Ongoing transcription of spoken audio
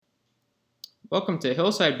Welcome to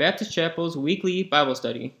Hillside Baptist Chapel's weekly Bible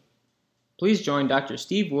study. Please join Dr.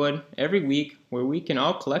 Steve Wood every week where we can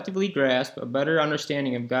all collectively grasp a better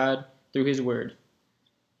understanding of God through His Word.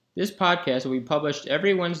 This podcast will be published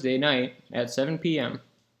every Wednesday night at 7 p.m.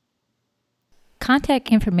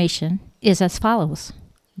 Contact information is as follows.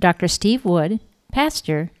 Dr. Steve Wood,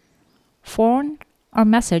 Pastor, phone or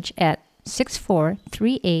message at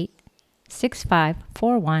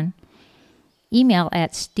 6438-6541, email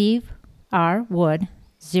at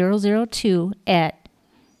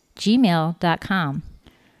steverwood002@gmail.com.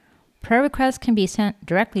 Prayer requests can be sent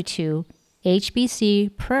directly to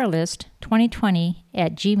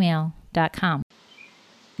hbcprayerlist2020@gmail.com.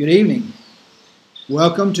 Good evening.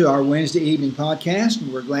 Welcome to our Wednesday evening podcast.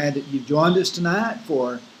 We're glad that you've joined us tonight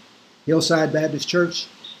for Hillside Baptist Church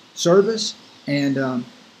service, and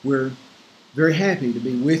we're very happy to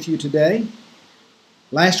be with you today.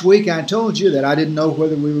 Last week I told you that I didn't know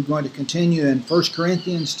whether we were going to continue in 1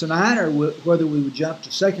 Corinthians tonight or whether we would jump to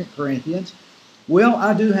 2 Corinthians. Well,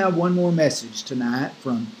 I do have one more message tonight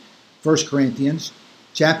from 1 Corinthians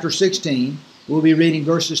chapter 16. We'll be reading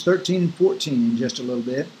verses 13 and 14 in just a little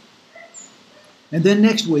bit. And then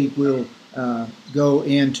next week we'll go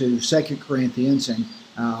into 2 Corinthians, and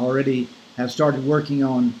I already have started working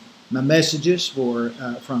on my messages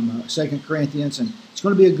from 2 Corinthians, and it's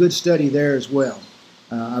going to be a good study there as well.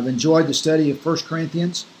 I've enjoyed the study of 1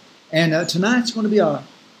 Corinthians, and tonight's going to be a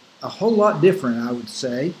whole lot different, I would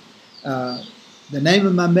say. The name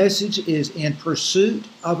of my message is In Pursuit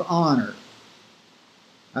of Honor.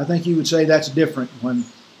 I think you would say that's different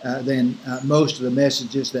than most of the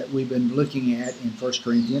messages that we've been looking at in 1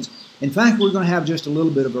 Corinthians. In fact, we're going to have just a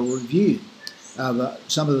little bit of a review of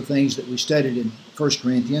some of the things that we studied in 1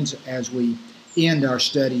 Corinthians as we end our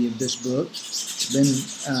study of this book. It's been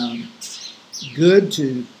good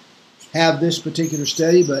to have this particular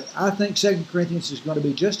study, but I think 2 Corinthians is going to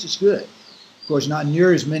be just as good. Of course, not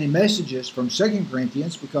near as many messages from 2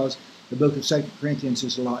 Corinthians because the book of 2 Corinthians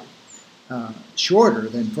is a lot shorter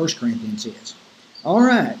than 1 Corinthians is. All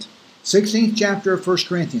right, 16th chapter of 1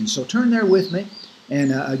 Corinthians. So turn there with me.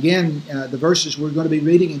 And again, the verses we're going to be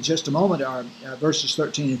reading in just a moment are verses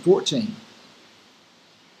 13 and 14.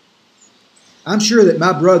 I'm sure that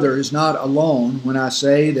my brother is not alone when I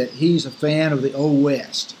say that he's a fan of the Old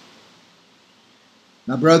West.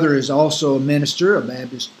 My brother is also a minister, a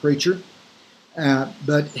Baptist preacher,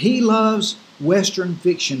 but he loves Western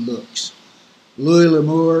fiction books. Louis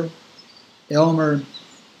L'Amour, Elmer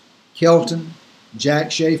Kelton,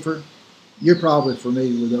 Jack Schaefer. You're probably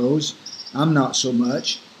familiar with those. I'm not so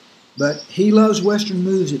much. But he loves Western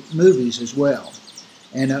movies as well.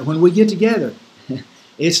 And when we get together,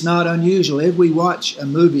 it's not unusual. If we watch a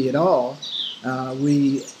movie at all,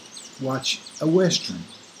 we watch a Western.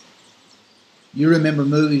 You remember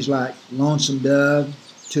movies like Lonesome Dove,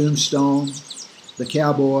 Tombstone, The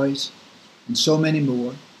Cowboys, and so many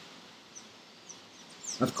more.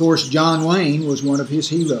 Of course, John Wayne was one of his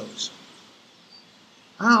heroes.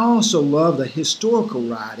 I also love the historical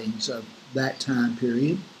writings of that time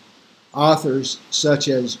period. Authors such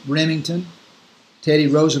as Remington, Teddy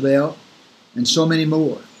Roosevelt, and so many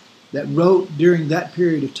more that wrote during that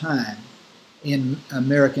period of time in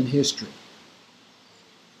American history.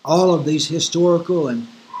 All of these historical and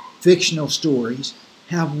fictional stories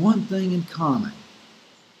have one thing in common: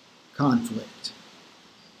 conflict.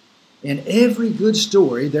 In every good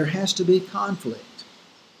story, there has to be conflict.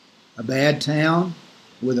 A bad town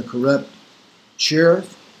with a corrupt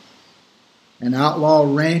sheriff, an outlaw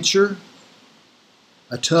rancher,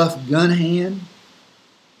 a tough gun hand.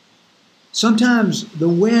 Sometimes the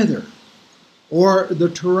weather or the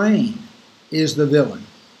terrain is the villain.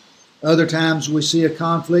 Other times we see a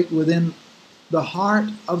conflict within the heart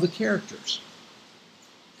of the characters.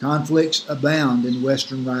 Conflicts abound in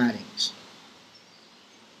Western writings.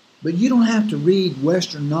 But you don't have to read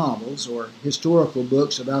Western novels or historical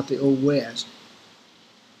books about the Old West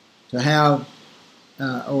to have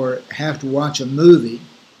to watch a movie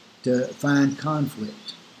to find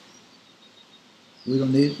conflict. We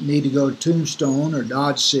don't need to go to Tombstone or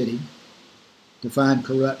Dodge City to find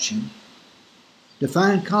corruption. To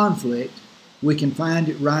find conflict, we can find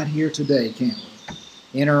it right here today, can't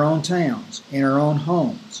we? In our own towns, in our own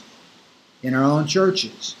homes, in our own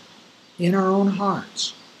churches, in our own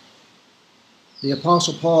hearts. The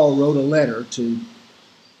Apostle Paul wrote a letter to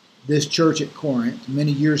this church at Corinth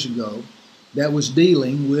many years ago that was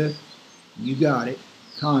dealing with, you got it,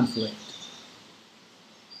 conflict.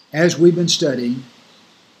 As we've been studying,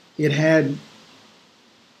 it had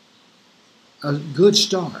a good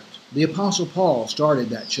start. The Apostle Paul started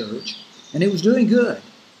that church, and it was doing good.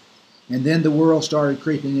 And then the world started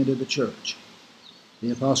creeping into the church.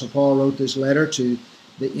 The Apostle Paul wrote this letter to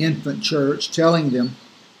the infant church, telling them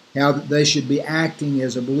how they should be acting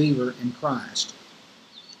as a believer in Christ.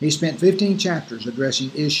 He spent 15 chapters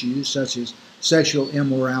addressing issues such as sexual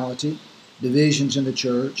immorality, divisions in the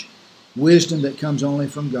church, wisdom that comes only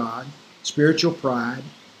from God, spiritual pride,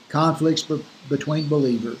 conflicts between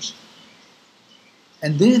believers.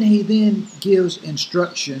 And then he gives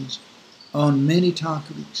instructions on many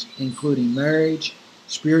topics, including marriage,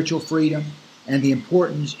 spiritual freedom, and the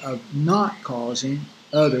importance of not causing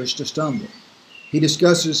others to stumble. He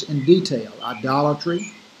discusses in detail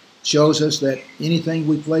idolatry, shows us that anything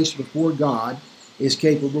we place before God is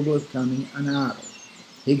capable of becoming an idol.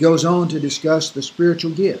 He goes on to discuss the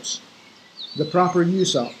spiritual gifts, the proper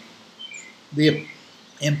use of, the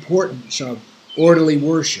importance of orderly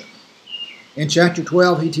worship. In chapter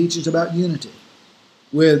 12, he teaches about unity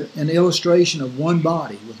with an illustration of one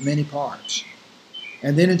body with many parts.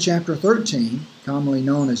 And then in chapter 13, commonly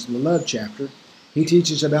known as the love chapter, he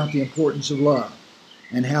teaches about the importance of love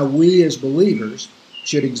and how we as believers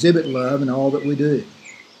should exhibit love in all that we do.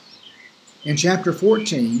 In chapter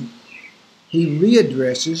 14, he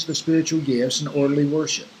readdresses the spiritual gifts and orderly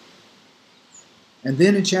worship. And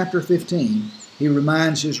then in chapter 15, he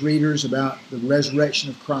reminds his readers about the resurrection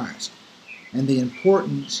of Christ and the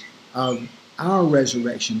importance of our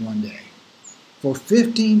resurrection one day. For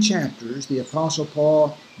 15 chapters, the Apostle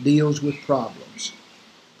Paul deals with problems.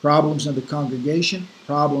 Problems in the congregation,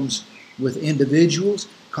 problems with individuals,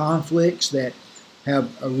 conflicts that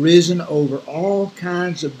have arisen over all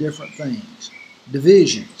kinds of different things.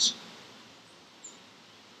 Divisions,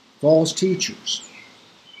 false teachers,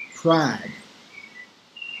 pride.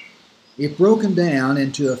 If broken down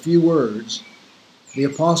into a few words, the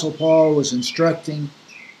Apostle Paul was instructing,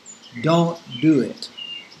 don't do it,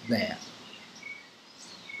 that.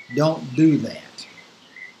 Don't do that.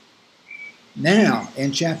 Now,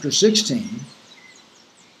 in chapter 16,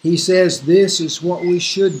 he says this is what we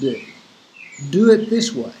should do. Do it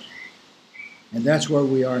this way. And that's where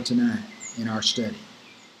we are tonight in our study.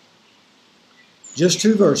 Just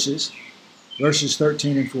 2 verses, verses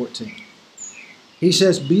 13 and 14. He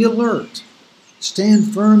says, be alert,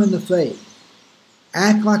 stand firm in the faith,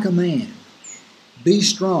 act like a man, be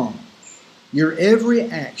strong. Your every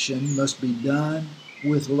action must be done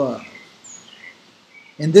with love.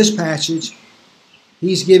 In this passage,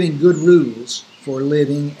 he's giving good rules for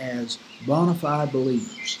living as bona fide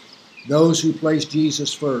believers, those who place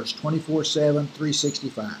Jesus first, 24/7,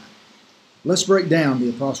 365. Let's break down the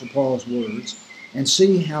Apostle Paul's words and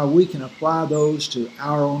see how we can apply those to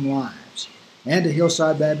our own lives and to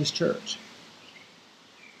Hillside Baptist Church.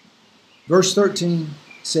 Verse 13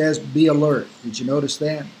 says, be alert. Did you notice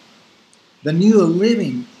that? The New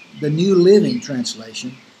Living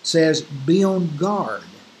Translation says, be on guard.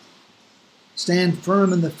 Stand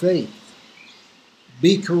firm in the faith.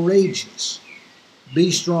 Be courageous.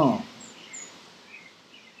 Be strong.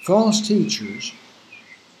 False teachers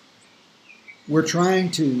were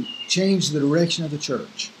trying to change the direction of the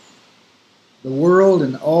church. The world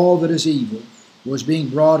and all that is evil was being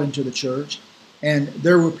brought into the church, and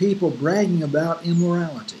there were people bragging about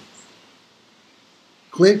immorality.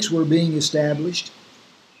 Cliques were being established.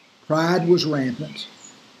 Pride was rampant.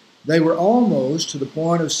 They were almost to the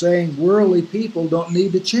point of saying worldly people don't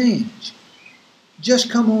need to change.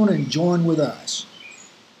 Just come on and join with us.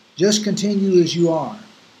 Just continue as you are.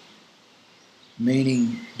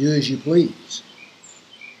 Meaning, do as you please.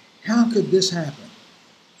 How could this happen?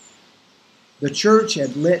 The church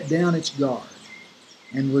had let down its guard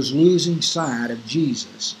and was losing sight of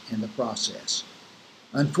Jesus in the process.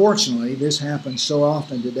 Unfortunately, this happens so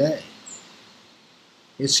often today.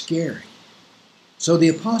 It's scary. So the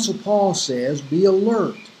Apostle Paul says, be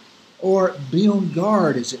alert, or be on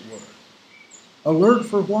guard, as it were. Alert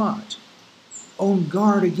for what? On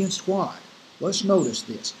guard against what? Let's notice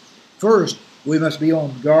this. First, we must be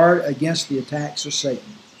on guard against the attacks of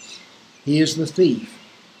Satan. He is the thief.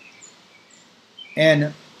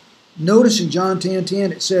 And notice in John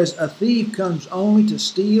 10:10 it says, a thief comes only to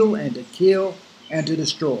steal and to kill and to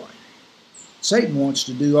destroy. Satan wants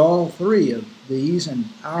to do all three of these in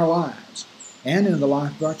our lives and in the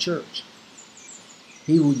life of our church.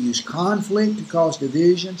 He will use conflict to cause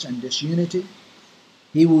divisions and disunity.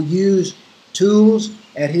 He will use tools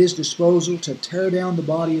at his disposal to tear down the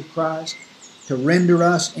body of Christ, to render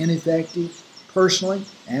us ineffective personally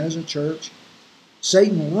and as a church.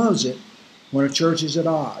 Satan loves it when a church is at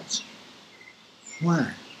odds.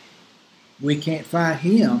 Why? We can't fight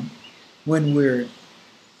him when we're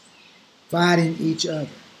fighting each other.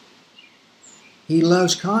 He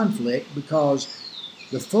loves conflict because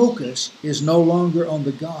the focus is no longer on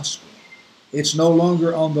the gospel. It's no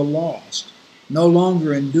longer on the lost, no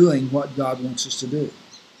longer in doing what God wants us to do.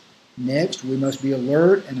 Next, we must be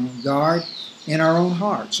alert and on guard in our own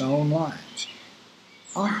hearts, our own lives.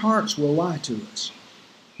 Our hearts will lie to us.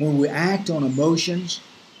 When we act on emotions,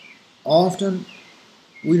 often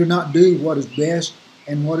we do not do what is best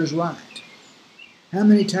and what is right. How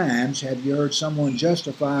many times have you heard someone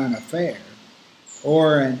justify an affair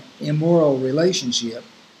or an immoral relationship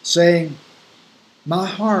saying, "My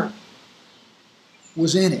heart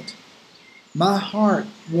was in it. My heart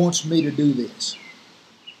wants me to do this"?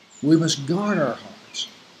 We must guard our hearts.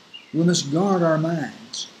 We must guard our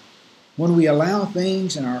minds. When we allow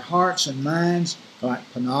things in our hearts and minds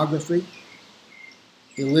like pornography,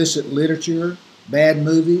 illicit literature, bad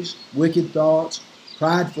movies, wicked thoughts,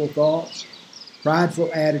 prideful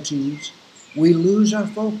attitudes, we lose our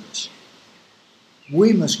focus.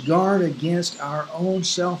 We must guard against our own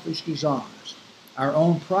selfish desires, our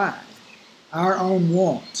own pride, our own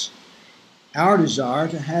wants, our desire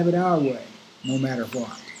to have it our way, no matter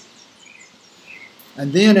what.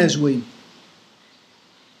 And then as we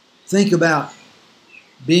think about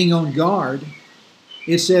being on guard,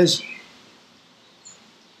 it says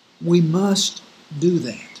we must do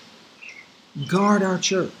that. Guard our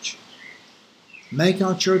church. Make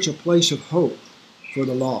our church a place of hope for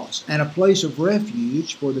the lost and a place of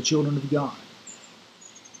refuge for the children of God.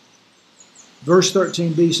 Verse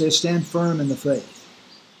 13b says, stand firm in the faith.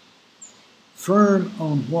 Firm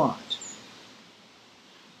on what?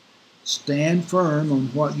 Stand firm on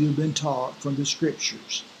what you've been taught from the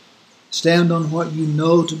Scriptures. Stand on what you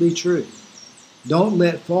know to be true. Don't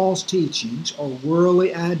let false teachings or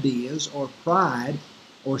worldly ideas or pride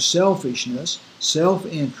or selfishness,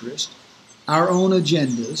 self-interest, our own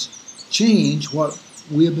agendas change what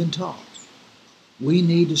we have been taught. We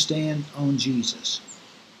need to stand on Jesus,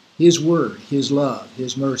 His Word, His love,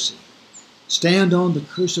 His mercy. Stand on the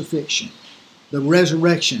crucifixion, the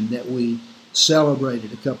resurrection that we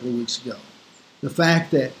celebrated a couple of weeks ago. The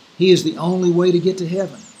fact that He is the only way to get to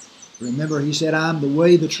heaven. Remember, He said, I'm the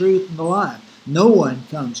way, the truth, and the life. No one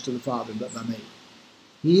comes to the Father but by me.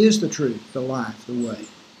 He is the truth, the life, the way.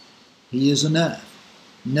 He is enough.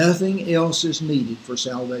 Nothing else is needed for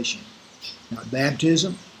salvation. Not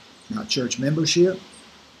baptism, not church membership,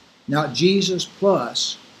 not Jesus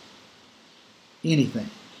plus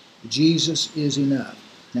anything. Jesus is enough.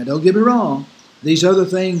 Now don't get me wrong, these other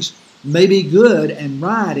things may be good and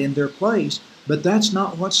right in their place, but that's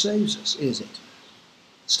not what saves us, is it?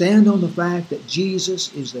 Stand on the fact that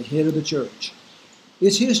Jesus is the head of the church.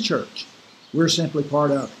 It's His church. We're simply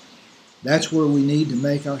part of it. That's where we need to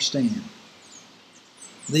make our stand.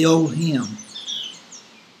 The old hymn,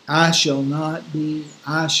 I shall not be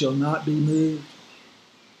moved.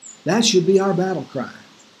 That should be our battle cry.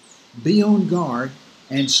 Be on guard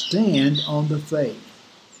and stand on the faith.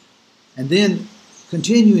 And then,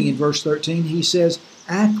 continuing in verse 13, he says,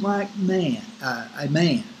 act like a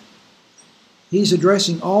man. He's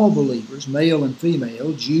addressing all believers, male and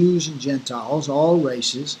female, Jews and Gentiles, all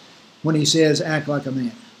races, when he says act like a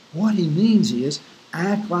man. What he means is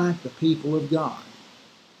act like the people of God.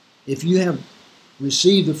 If you have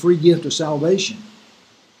received the free gift of salvation,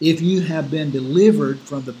 if you have been delivered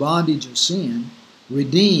from the bondage of sin,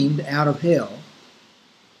 redeemed out of hell,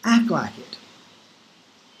 act like it.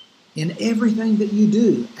 In everything that you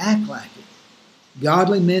do, act like it.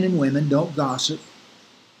 Godly men and women don't gossip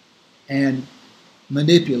and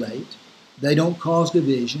manipulate. They don't cause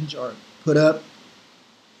divisions or put up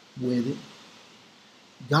with it.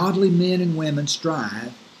 Godly men and women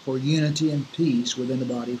strive for unity and peace within the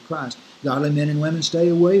body of Christ. Godly men and women stay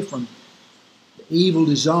away from the evil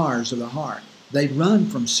desires of the heart. They run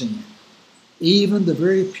from sin, even the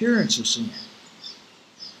very appearance of sin.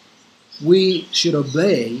 We should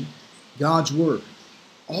obey God's Word,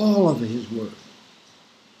 all of His Word.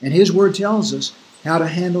 And His Word tells us how to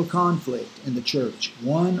handle conflict in the church,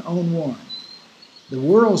 one-on-one. The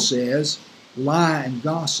world says, lie and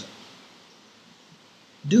gossip.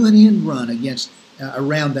 Do an end run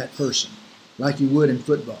around that person, like you would in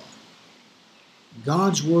football.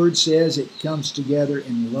 God's Word says it comes together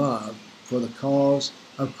in love for the cause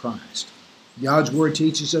of Christ. God's Word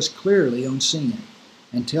teaches us clearly on sin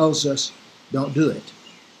and tells us, don't do it.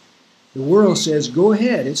 The world says, go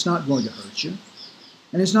ahead, it's not going to hurt you,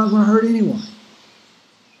 and it's not going to hurt anyone.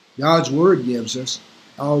 God's Word gives us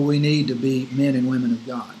all we need to be men and women of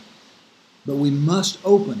God. But we must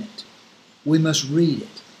open it. We must read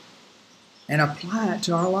it and apply it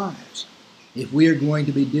to our lives. If we are going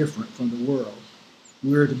to be different from the world,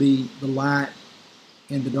 we are to be the light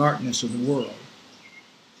in the darkness of the world.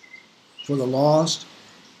 For the lost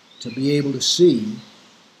to be able to see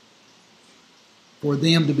for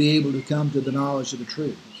them to be able to come to the knowledge of the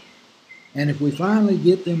truth. And if we finally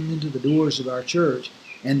get them into the doors of our church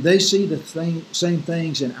and they see the same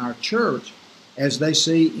things in our church as they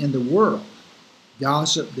see in the world,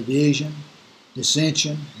 gossip, division,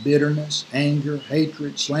 dissension, bitterness, anger,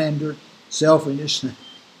 hatred, slander, selfishness,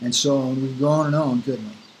 and so on. We'd go on and on, couldn't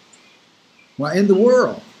we? Well, in the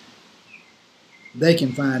world, they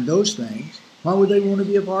can find those things. Why would they want to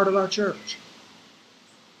be a part of our church?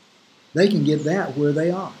 They can get that where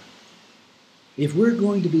they are. If we're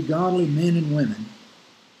going to be godly men and women,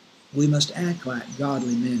 we must act like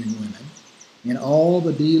godly men and women in all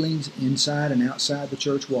the dealings inside and outside the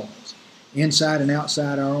church walls, inside and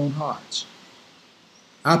outside our own hearts.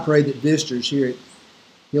 I pray that visitors here at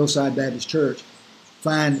Hillside Baptist Church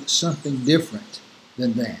find something different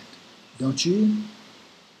than that. Don't you?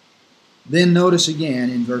 Then notice again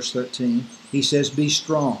in verse 13, he says, be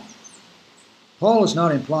strong. Paul is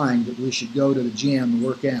not implying that we should go to the gym and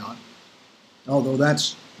work out, although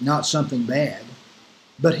that's not something bad.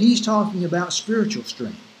 But he's talking about spiritual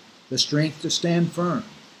strength, the strength to stand firm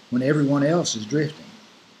when everyone else is drifting.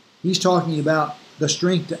 He's talking about the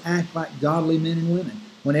strength to act like godly men and women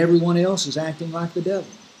when everyone else is acting like the devil.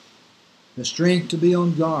 The strength to be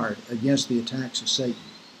on guard against the attacks of Satan,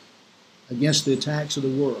 against the attacks of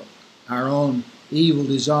the world, our own evil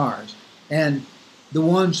desires, and the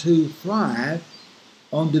ones who thrive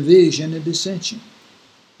on division and dissension.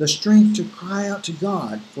 The strength to cry out to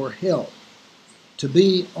God for help, to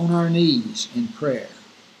be on our knees in prayer,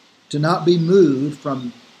 to not be moved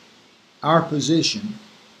from our position,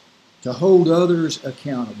 to hold others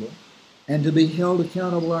accountable, and to be held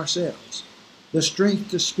accountable ourselves. The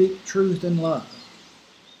strength to speak truth in love,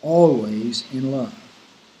 always in love.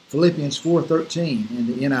 Philippians 4:13 in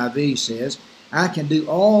the NIV says, I can do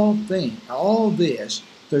all this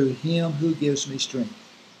through him who gives me strength.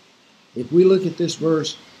 If we look at this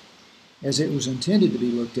verse as it was intended to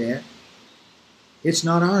be looked at, it's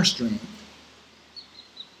not our strength,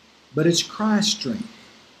 but it's Christ's strength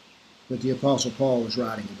that the Apostle Paul was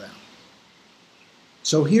writing about.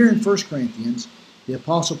 So here in 1 Corinthians, the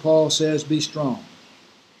Apostle Paul says, be strong.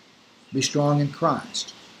 Be strong in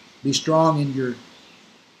Christ. Be strong in your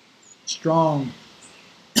strong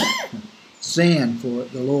stand for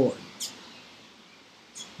the Lord.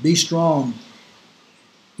 Be strong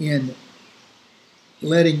in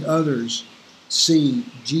letting others see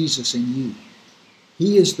Jesus in you.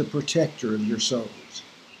 He is the protector of your souls.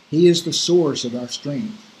 He is the source of our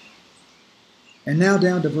strength. And now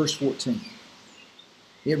down to verse 14.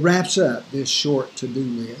 It wraps up this short to-do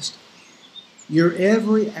list. Your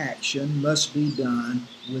every action must be done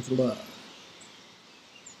with love.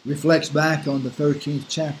 Reflects back on the 13th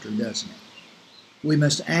chapter, doesn't it? We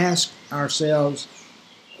must ask ourselves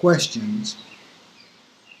questions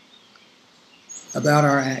about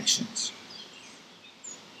our actions.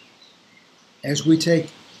 As we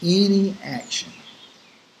take any action,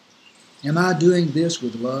 am I doing this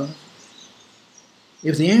with love?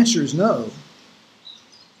 If the answer is no,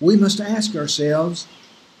 we must ask ourselves,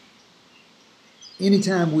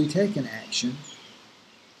 anytime we take an action,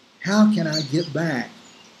 how can I get back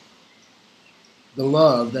the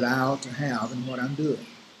love that I ought to have in what I'm doing?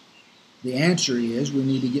 The answer is we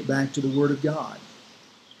need to get back to the Word of God.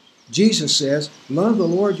 Jesus says, love the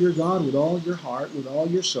Lord your God with all your heart, with all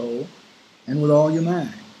your soul, and with all your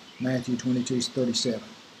mind. Matthew 22:37.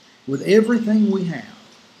 With everything we have.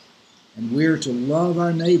 And we're to love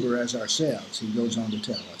our neighbor as ourselves, he goes on to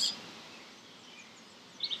tell us.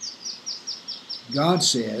 God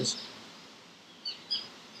says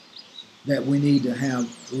that we need to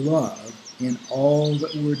have love in all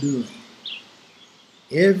that we're doing.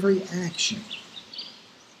 Every action.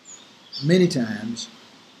 Many times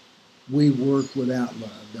we work without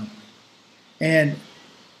love, don't we? And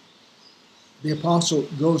the apostle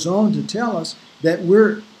goes on to tell us that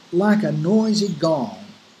we're like a noisy gong,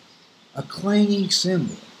 a clanging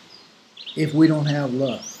cymbal, if we don't have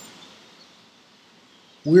love.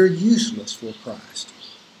 We're useless for Christ.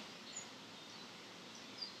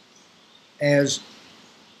 As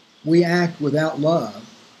we act without love,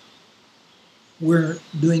 we're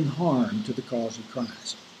doing harm to the cause of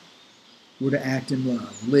Christ. We're to act in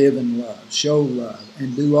love, live in love, show love,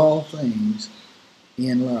 and do all things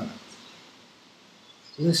in love.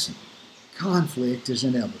 Listen, conflict is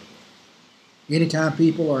inevitable. Anytime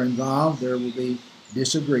people are involved, there will be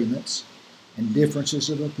disagreements and differences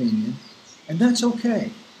of opinion, and that's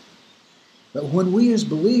okay. But when we as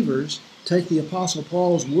believers take the Apostle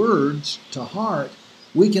Paul's words to heart,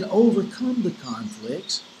 we can overcome the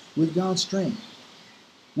conflicts with God's strength.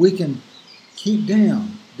 We can keep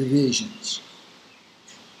down divisions.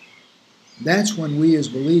 That's when we as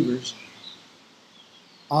believers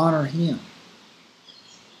honor Him,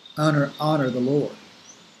 honor the Lord.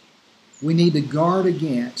 We need to guard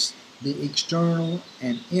against the external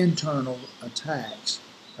and internal attacks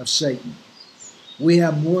of Satan. We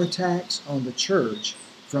have more attacks on the church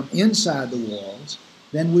from inside the walls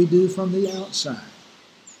than we do from the outside.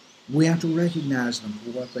 We have to recognize them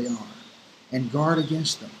for what they are and guard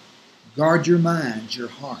against them. Guard your minds, your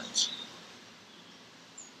hearts.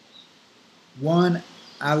 One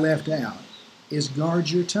I left out is guard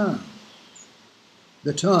your tongue.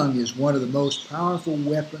 The tongue is one of the most powerful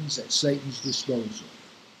weapons at Satan's disposal.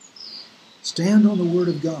 Stand on the Word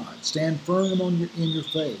of God. Stand firm in your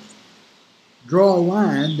faith. Draw a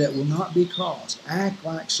line that will not be crossed. Act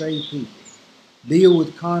like saved people. Deal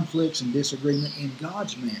with conflicts and disagreement in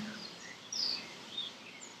God's manner.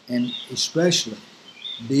 And especially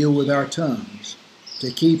deal with our tongues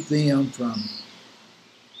to keep them from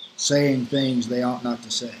saying things they ought not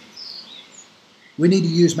to say. We need to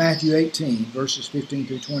use Matthew 18, verses 15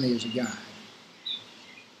 through 20 as a guide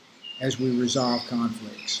as we resolve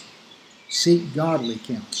conflicts. Seek godly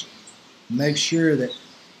counsel. Make sure that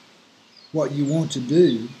what you want to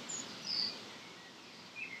do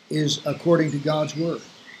is according to God's Word.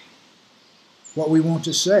 What we want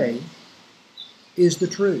to say is the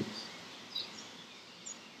truth.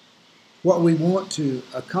 What we want to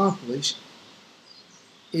accomplish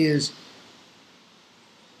is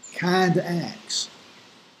kind acts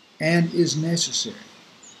and is necessary.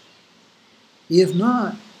 If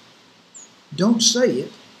not, don't say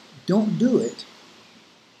it, don't do it,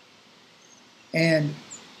 and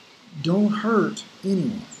don't hurt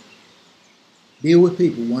anyone. Deal with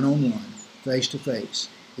people one-on-one, face-to-face,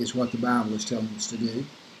 is what the Bible is telling us to do.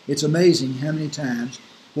 It's amazing how many times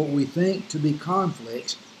what we think to be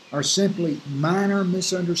conflicts are simply minor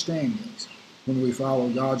misunderstandings when we follow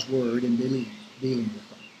God's Word and dealing with them.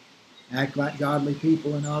 Act like godly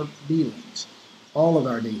people in our dealings, all of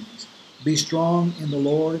our dealings. Be strong in the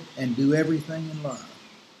Lord and do everything in love.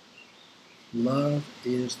 Love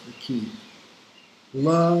is the key.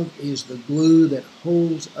 Love is the glue that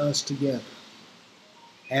holds us together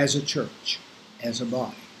as a church, as a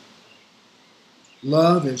body.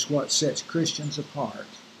 Love is what sets Christians apart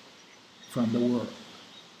from the world.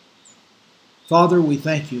 Father, we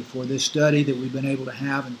thank you for this study that we've been able to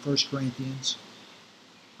have in 1 Corinthians.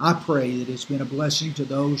 I pray that it's been a blessing to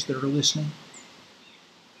those that are listening.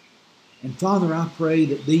 And Father, I pray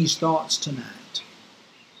that these thoughts tonight,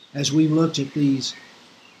 as we looked at these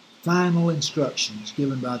final instructions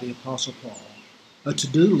given by the Apostle Paul, a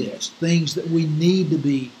to-do list, things that we need to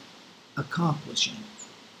be accomplishing,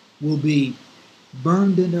 will be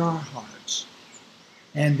burned into our hearts,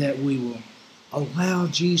 and that we will allow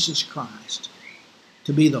Jesus Christ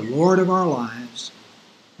to be the Lord of our lives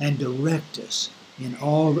and direct us in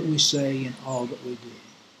all that we say and all that we do.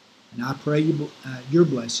 And I pray your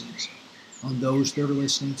blessings on those that are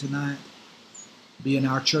listening tonight. Be in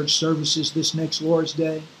our church services this next Lord's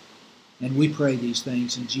Day. And we pray these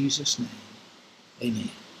things in Jesus' name.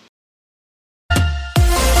 Amen.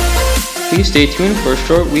 Please stay tuned for a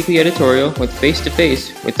short weekly editorial with Face to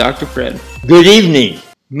Face with Dr. Fred. Good evening.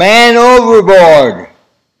 Man overboard.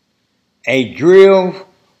 A drill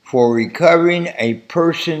for recovering a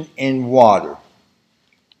person in water.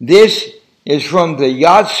 This is from the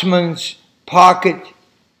Yachtsman's Pocket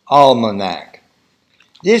Almanac.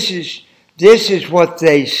 This is what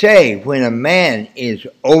they say when a man is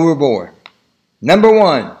overboard. Number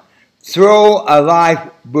 1, throw a life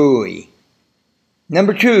buoy.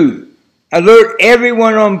 Number 2, alert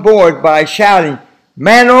everyone on board by shouting,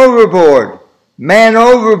 "Man overboard! Man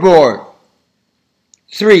overboard!"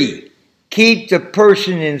 3, keep the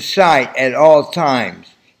person in sight at all times,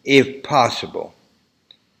 if possible.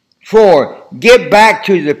 4, get back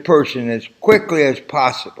to the person as quickly as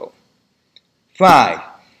possible. 5,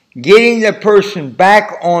 getting the person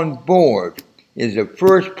back on board is the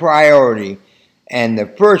first priority, and the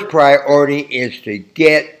first priority is to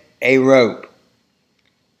get a rope.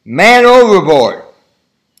 Man overboard.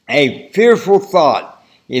 A fearful thought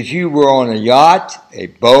if you were on a yacht, a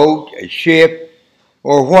boat, a ship,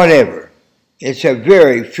 or whatever. It's a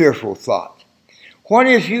very fearful thought. What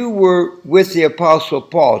if you were with the Apostle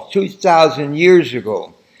Paul 2,000 years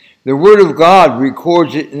ago? The Word of God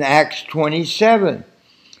records it in Acts 27.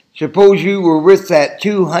 Suppose you were with that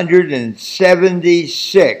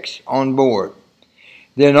 276 on board.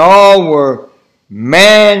 Then all were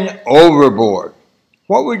man overboard.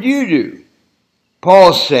 What would you do?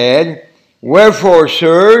 Paul said, "Wherefore,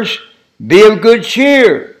 sirs, be of good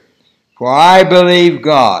cheer, for I believe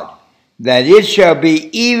God, that it shall be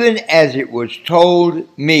even as it was told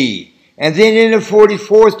me, And then in the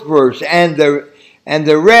 44th verse, and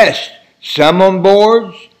the rest, some on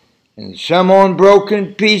boards, and some on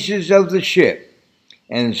broken pieces of the ship.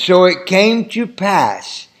 And so it came to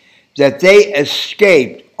pass that they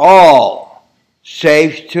escaped all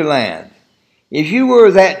safe to land. If you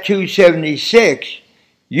were that 276,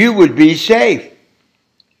 you would be safe.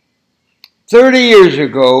 30 years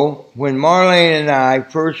ago, when Marlene and I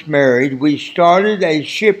first married, we started a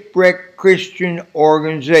shipwrecked Christian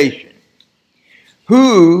organization.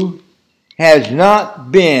 Who has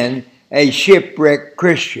not been a shipwrecked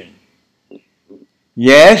Christian?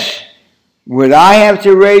 Yes. Would I have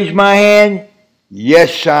to raise my hand?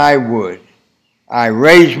 Yes, I would. I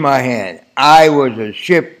raised my hand. I was a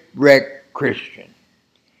shipwrecked Christian.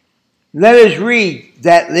 Let us read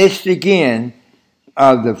that list again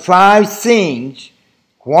of the 5 things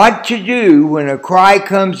what to do when a cry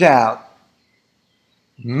comes out.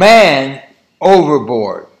 Man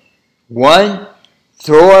overboard. 1,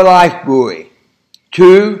 throw a life buoy.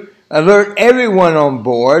 2, alert everyone on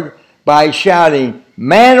board by shouting,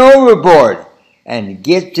 man overboard, and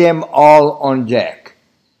get them all on deck.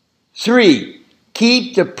 3,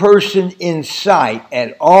 keep the person in sight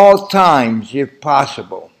at all times if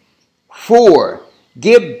possible. 4,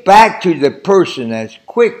 get back to the person as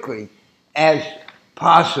quickly as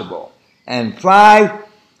possible. And 5,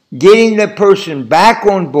 getting the person back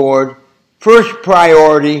on board, first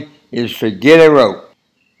priority is to get a rope.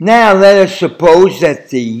 Now let us suppose that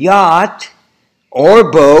the yacht or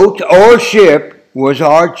boat or ship was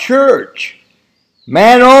our church.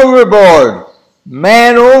 Man overboard!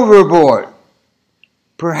 Man overboard!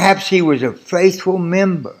 Perhaps he was a faithful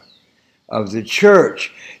member of the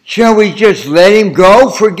church. Shall we just let him go?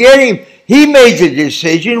 Forget him. He made the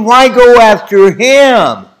decision. Why go after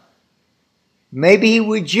him? Maybe he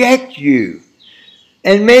rejects you.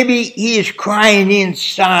 And maybe he is crying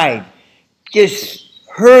inside, just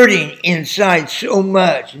hurting inside so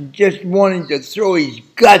much and just wanting to throw his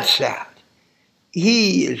guts out.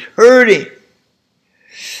 He is hurting.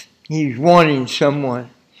 He's wanting someone,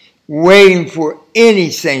 waiting for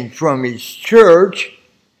anything from his church.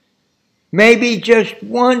 Maybe just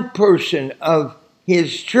one person of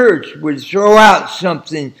his church would throw out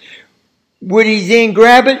something. Would he then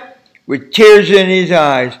grab it? With tears in his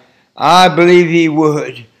eyes, I believe he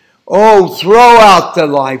would. Oh, throw out the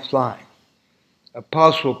lifeline.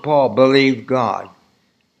 Apostle Paul believed God.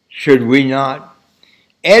 Should we not?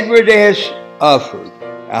 Edward S. Ufford,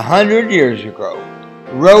 100 years ago,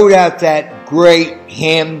 wrote out that great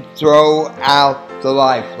hymn, Throw Out the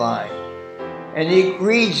Lifeline. And it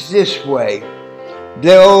reads this way: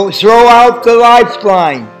 they'll throw out the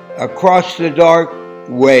lifeline across the dark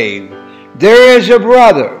wave. There is a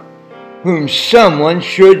brother whom someone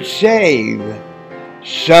should save.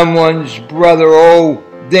 Someone's brother, oh,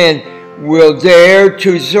 then will dare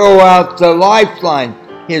to throw out the lifeline,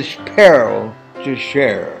 his peril to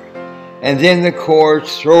share. And then the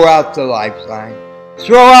chorus, throw out the lifeline.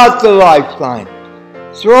 Throw out the lifeline.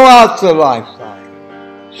 Throw out the lifeline.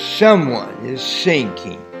 Someone is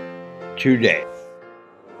sinking today.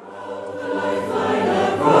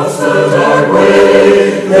 Across the dark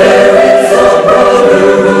wave, there is a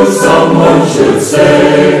brother who someone should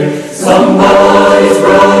save. Somebody's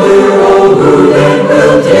brother, oh, who then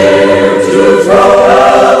will dare to throw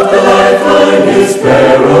out the lifeline, his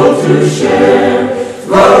peril to share.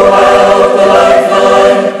 Throw out the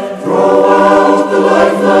lifeline, throw out the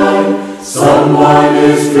lifeline. Someone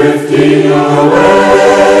is drifting away.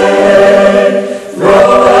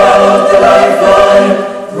 Throw out the lifeline,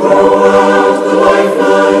 throw out the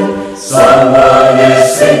lifeline. Someone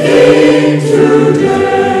is sinking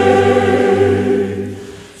today.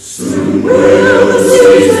 Soon will the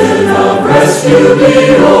season of rescue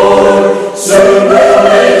be o'er. Soon will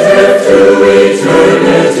they drift to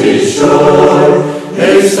eternity's shore.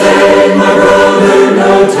 Hasten, my brother,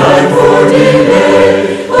 no time for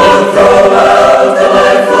delay. But throw out the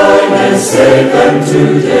lifeline and save them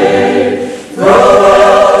today. Throw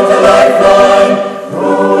out the lifeline,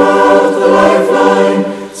 throw out the lifeline.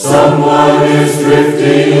 Someone is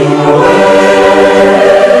drifting away.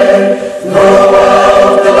 Throw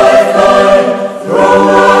out the lifeline, throw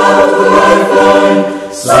out the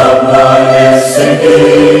lifeline. Someone is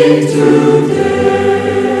sinking today.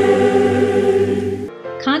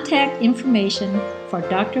 Contact information for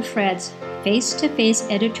Dr. Fred's face-to-face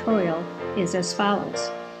editorial is as follows.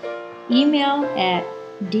 Email at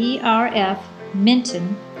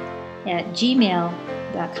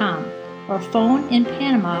drfminton@gmail.com or phone in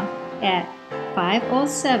Panama at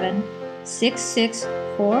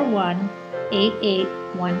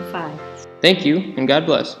 507-6641-8815. Thank you, and God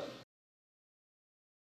bless.